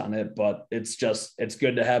takes on it, but it's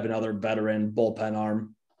good to have another veteran bullpen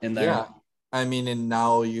arm in there. Yeah. I mean, and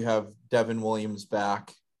now you have Devin Williams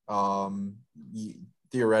back.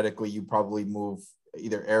 Theoretically, you probably move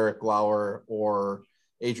either Eric Lauer or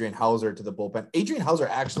Adrian Hauser to the bullpen. Adrian Hauser,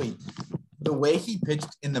 actually, the way he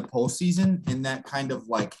pitched in the postseason in that kind of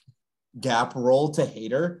gap role to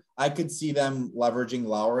Hader, I could see them leveraging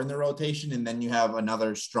Lauer in the rotation, and then you have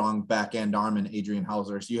another strong back end arm in Adrian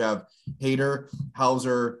Hauser. So you have Hader,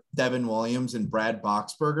 Hauser, Devin Williams, and Brad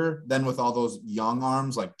Boxberger. Then with all those young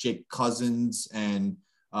arms like Jake Cousins and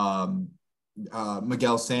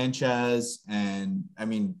Miguel Sanchez, and I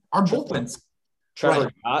mean our bullpen's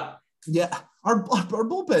Trevor Gott. Yeah, our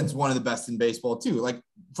bullpen's one of the best in baseball too.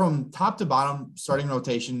 From top to bottom, starting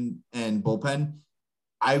rotation and bullpen,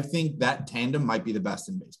 I think that tandem might be the best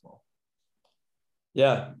in baseball.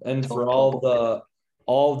 Yeah, and for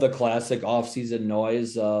all the classic offseason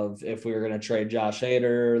noise of if we were going to trade Josh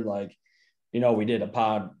Hader, we did a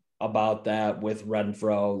pod about that with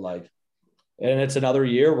Renfroe, and it's another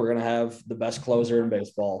year we're going to have the best closer in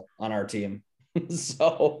baseball on our team.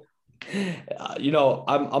 So,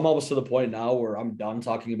 I'm almost to the point now where I'm done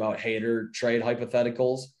talking about Hader trade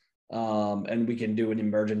hypotheticals, and we can do an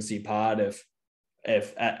emergency pod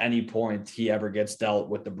if at any point he ever gets dealt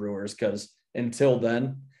with the Brewers, because until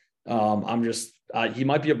then, he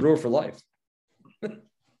might be a Brewer for life.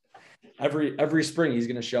 Every spring he's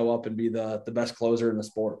going to show up and be the best closer in the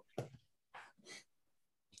sport.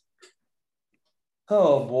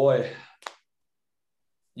 Oh boy.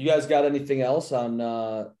 You guys got anything else on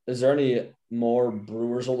is there any more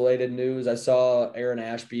Brewers related news? I saw Aaron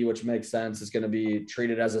Ashby, which makes sense, is going to be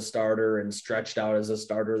treated as a starter and stretched out as a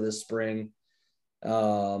starter this spring.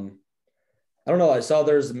 I don't know. I saw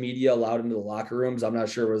there's media allowed into the locker rooms. I'm not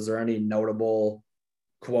sure. Was there any notable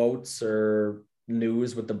quotes or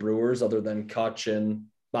news with the Brewers other than Kutch and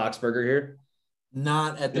Boxberger here?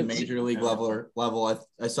 Not at the major league level.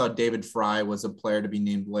 I saw David Fry was a player to be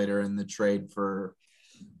named later in the trade for.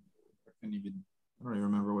 I don't even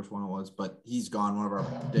remember which one it was, but he's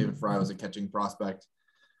gone. David Fry was a catching prospect.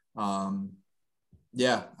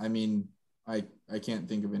 Yeah, I mean, I can't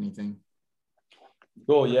think of anything.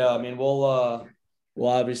 Cool. Yeah. I mean, we'll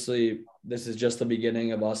obviously, this is just the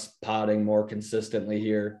beginning of us potting more consistently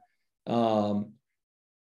here.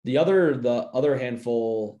 The other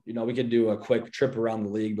handful, we could do a quick trip around the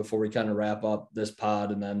league before we kind of wrap up this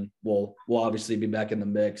pod, and then we'll obviously be back in the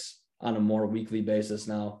mix on a more weekly basis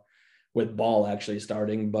now with ball actually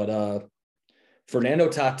starting. But Fernando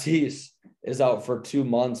Tatis is out for 2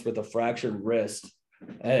 months with a fractured wrist,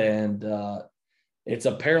 and it's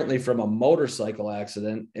apparently from a motorcycle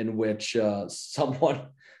accident in which someone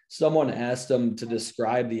asked him to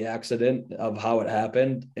describe the accident of how it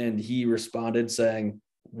happened, and he responded saying,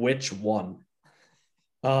 "Which one?"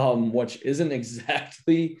 Which isn't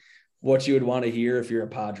exactly what you would want to hear if you're a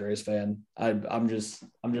Padres fan. I'm just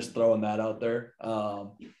throwing that out there.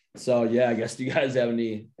 So yeah, I guess, do you guys have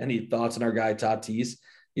any thoughts on our guy Tatis?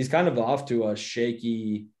 He's kind of off to a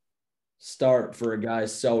shaky start for a guy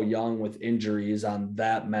so young with injuries on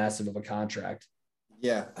that massive of a contract.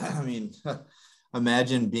 Yeah, I mean,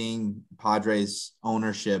 imagine being Padres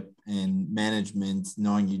ownership and management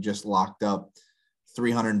knowing you just locked up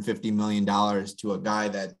 $350 million to a guy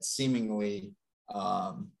that seemingly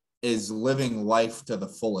is living life to the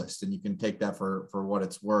fullest, and you can take that for what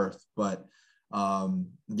it's worth. But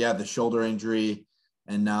yeah, the shoulder injury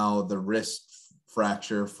and now the wrist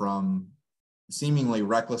fracture from seemingly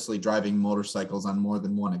recklessly driving motorcycles on more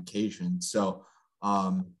than one occasion. So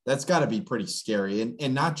that's got to be pretty scary,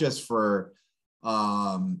 and not just for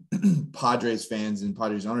Padres fans and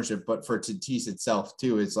Padres ownership, but for Tatis itself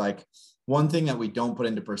too. It's like, one thing that we don't put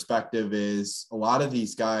into perspective is a lot of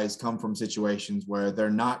these guys come from situations where they're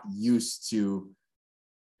not used to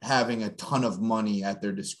having a ton of money at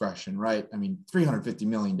their discretion, right? I mean, $350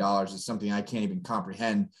 million is something I can't even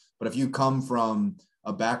comprehend. But if you come from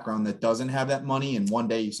a background that doesn't have that money, and one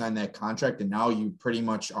day you sign that contract and now you pretty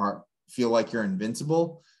much feel like you're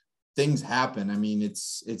invincible, things happen. I mean,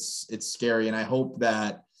 it's scary. And I hope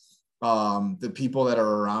that the people that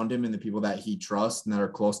are around him and the people that he trusts and that are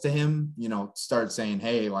close to him, start saying,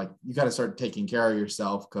 hey, like, you got to start taking care of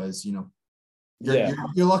yourself, because,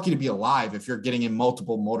 you're lucky to be alive if you're getting in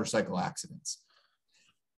multiple motorcycle accidents.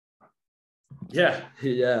 Yeah.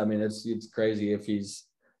 I mean, it's crazy if he's,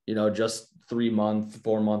 just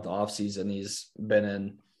 4-month off season he's been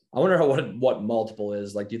in. I wonder what multiple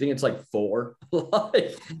is. Like, do you think it's like 4?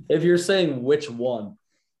 Like, if you're saying which one,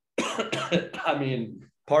 I mean,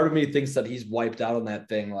 part of me thinks that he's wiped out on that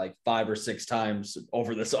thing like 5 or 6 times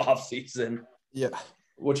over this off season. Yeah.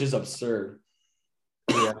 Which is absurd.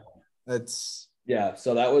 Yeah.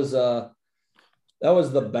 So that was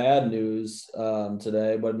the bad news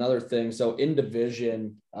today. But another thing, so in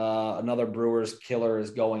division, another Brewers killer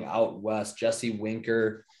is going out west. Jesse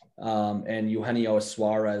Winker and Eugenio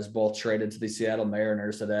Suarez both traded to the Seattle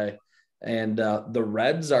Mariners today. And the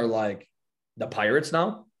Reds are like the Pirates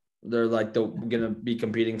now. They're like going to be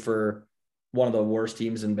competing for one of the worst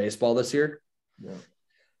teams in baseball this year. Yeah.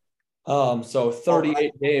 So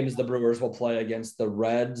 38 games the Brewers will play against the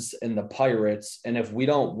Reds and the Pirates. And if we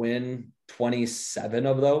don't win 27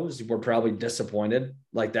 of those, we're probably disappointed.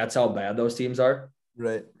 Like, that's how bad those teams are.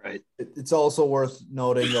 Right. It's also worth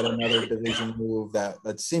noting that another division move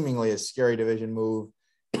that's seemingly a scary division move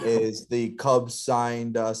is the Cubs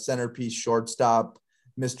signed centerpiece shortstop,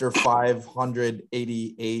 Mr.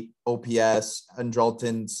 588 OPS,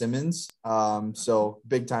 Andrelton Simmons. So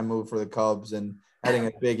big time move for the Cubs and adding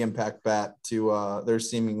a big impact bat to their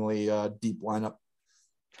seemingly deep lineup.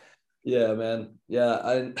 Yeah, man.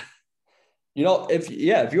 Yeah.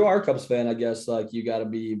 If you are a Cubs fan, I guess like you got to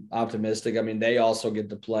be optimistic. I mean, they also get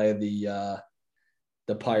to play the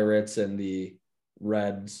Pirates and the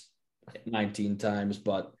Reds 19 times,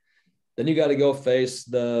 but then you got to go face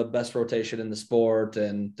the best rotation in the sport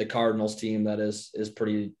and the Cardinals team that is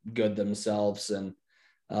pretty good themselves. And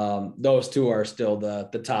those two are still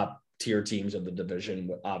the top tier teams of the division,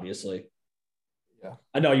 obviously. Yeah.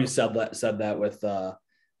 I know you said that with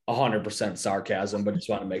 100% sarcasm, but just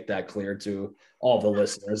want to make that clear to all the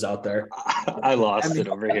listeners out there. I lost it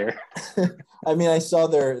over here. I mean, I saw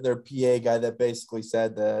their PA guy that basically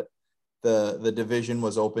said that the division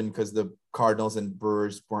was open because the Cardinals and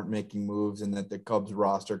Brewers weren't making moves and that the Cubs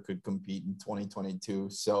roster could compete in 2022.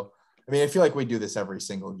 So I mean, I feel like we do this every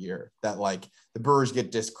single year, that like the Brewers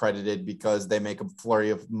get discredited because they make a flurry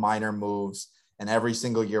of minor moves. And every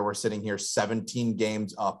single year we're sitting here 17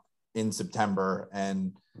 games up in September.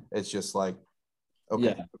 And it's just like,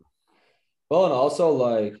 okay. Yeah. Well, and also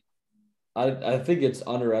like, I think it's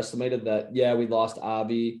underestimated that, yeah, we lost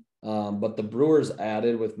Avi, but the Brewers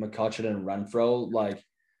added with McCutchen and Renfroe like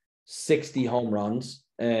 60 home runs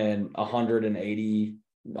and 100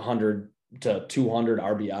 to 200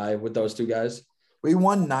 RBI with those two guys. We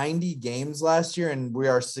won 90 games last year, and we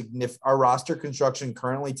are our roster construction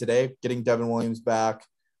currently today, getting Devin Williams back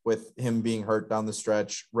with him being hurt down the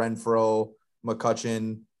stretch, Renfroe,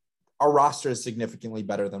 McCutchen. Our roster is significantly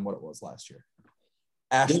better than what it was last year.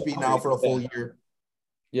 Ashby now for a full year.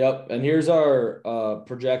 Yep. And here's our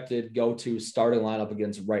projected go-to starting lineup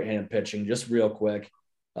against right-handed pitching, just real quick.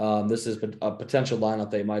 This is a potential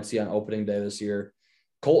lineup they might see on opening day this year.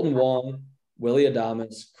 Colton Wong, Willie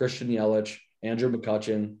Adames, Christian Yelich, Andrew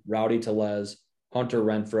McCutchen, Rowdy Tellez, Hunter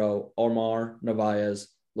Renfroe, Omar Narvaez,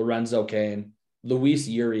 Lorenzo Cain, Luis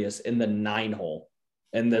Urias in the 9-hole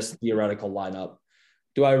in this theoretical lineup.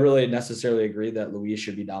 Do I really necessarily agree that Luis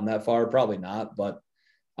should be down that far? Probably not, but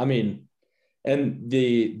I mean, and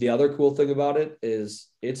the other cool thing about it is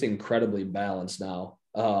it's incredibly balanced now.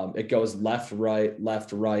 It goes left, right,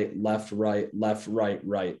 left, right, left, right, left, right,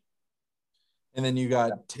 right. And then you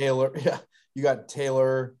got Taylor. Yeah, you got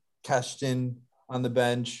Taylor, Keston on the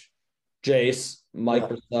bench. Jace, Mike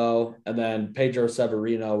Bristow, and then Pedro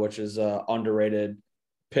Severino, which is a underrated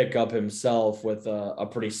pickup himself with a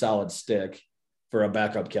pretty solid stick for a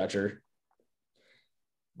backup catcher.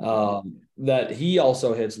 That he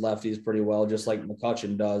also hits lefties pretty well, just like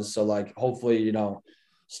McCutchen does. So, like, hopefully,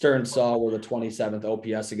 Stern saw we're the 27th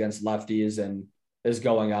OPS against lefties and is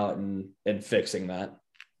going out and fixing that.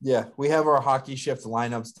 Yeah, we have our hockey shift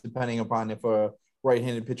lineups depending upon if a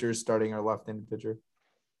right-handed pitcher is starting or left-handed pitcher.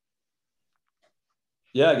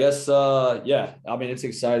 Yeah, I guess. Yeah, I mean, it's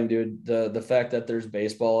exciting, dude. The fact that there's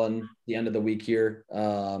baseball in the end of the week here.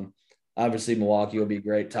 Obviously, Milwaukee will be a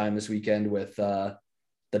great time this weekend with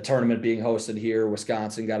the tournament being hosted here.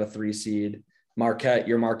 Wisconsin got a 3 seed. Marquette,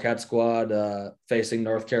 your Marquette squad facing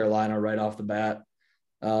North Carolina right off the bat.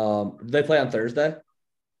 Did they play on Thursday?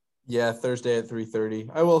 Yeah, Thursday at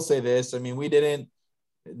 3:30. I will say this. I mean,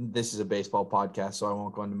 this is a baseball podcast, so I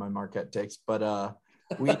won't go into my Marquette takes, but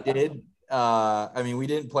we did. We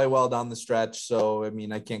didn't play well down the stretch, so I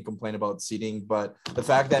mean, I can't complain about seeding. But the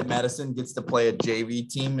fact that Madison gets to play a JV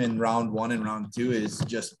team in round 1 and round 2 is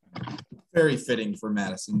just very fitting for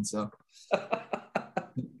Madison. So,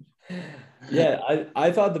 yeah,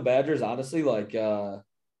 I thought the Badgers, honestly, like the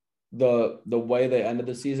way they ended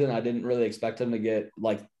the season, I didn't really expect them to get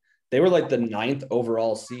like. They were like the 9th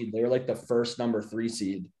overall seed. They were like the first number 3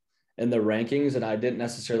 seed in the rankings, and I didn't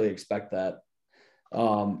necessarily expect that.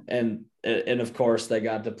 And of course, they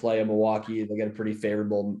got to play in Milwaukee. They got a pretty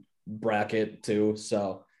favorable bracket too.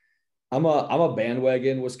 So I'm a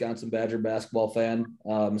bandwagon Wisconsin Badger basketball fan.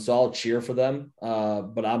 So I'll cheer for them.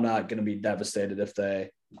 But I'm not going to be devastated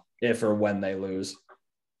if or when they lose.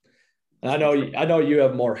 And I know you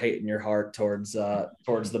have more hate in your heart towards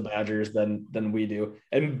the Badgers than we do.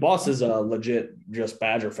 And Boss is a legit just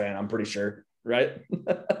Badger fan, I'm pretty sure, right?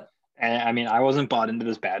 And I mean, I wasn't bought into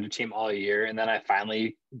this Badger team all year, and then I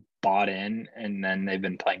finally bought in, and then they've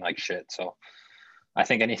been playing like shit. So I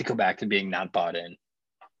think I need to go back to being not bought in.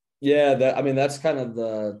 Yeah, that's kind of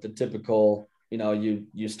the typical,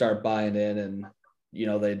 you start buying in and,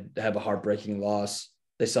 they have a heartbreaking loss.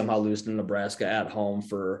 They somehow lose to Nebraska at home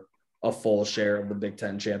for a full share of the Big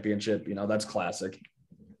Ten championship. That's classic.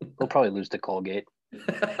 We'll probably lose to Colgate.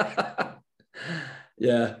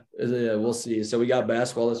 Yeah, we'll see. So we got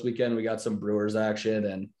basketball this weekend. We got some Brewers action,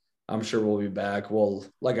 and I'm sure we'll be back. We'll,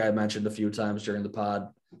 like I mentioned a few times during the pod,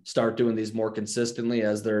 start doing these more consistently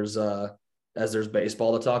as there's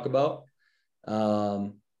baseball to talk about.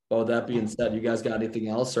 But with that being said, you guys got anything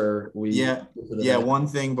else, or we? Yeah. One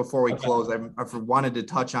thing before we close, I wanted to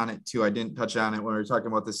touch on it too. I didn't touch on it when we were talking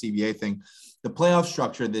about the CBA thing. The playoff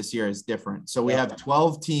structure this year is different. So we have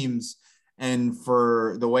 12 teams. And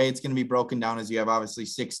for the way it's going to be broken down is you have obviously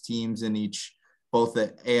 6 teams in each, both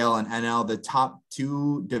the AL and NL. The top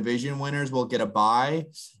 2 division winners will get a bye.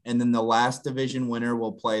 And then the last division winner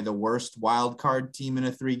will play the worst wild card team in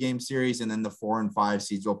a 3-game series. And then the 4 and 5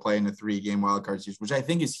 seeds will play in a 3-game wild card series, which I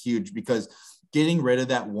think is huge because getting rid of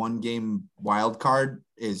that 1-game wild card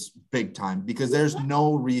is big time, because there's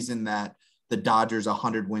no reason that the Dodgers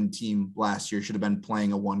 100-win team last year should have been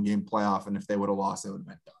playing a 1-game playoff. And if they would have lost, it would have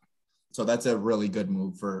been done. So that's a really good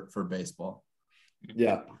move for baseball.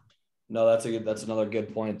 Yeah, no, that's another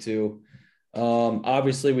good point too.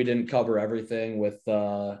 Obviously we didn't cover everything with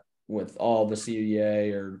all the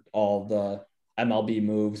CBA or all the MLB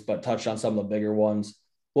moves, but touched on some of the bigger ones.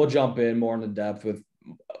 We'll jump in more into depth with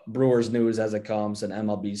Brewers news as it comes and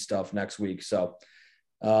MLB stuff next week. So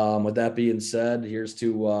with that being said, here's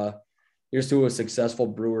to a successful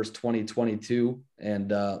Brewers 2022,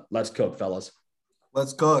 and let's cook, fellas.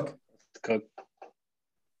 Let's cook. Let's cook.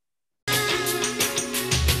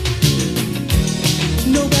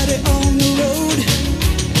 Nobody on the road,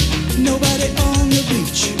 nobody on the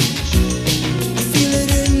beach. I feel it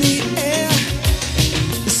in the air,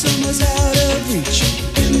 the summer's out of reach.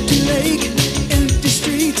 Empty lake, empty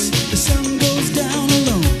streets, the sun goes down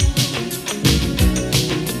alone.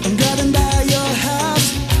 I'm driving by your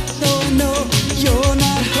house, though I know you're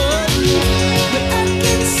not home. But I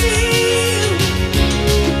can see you,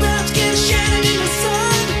 your brown skin shining in the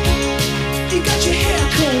sun. You got your hair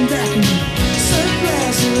combed back and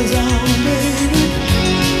sunglasses on, baby.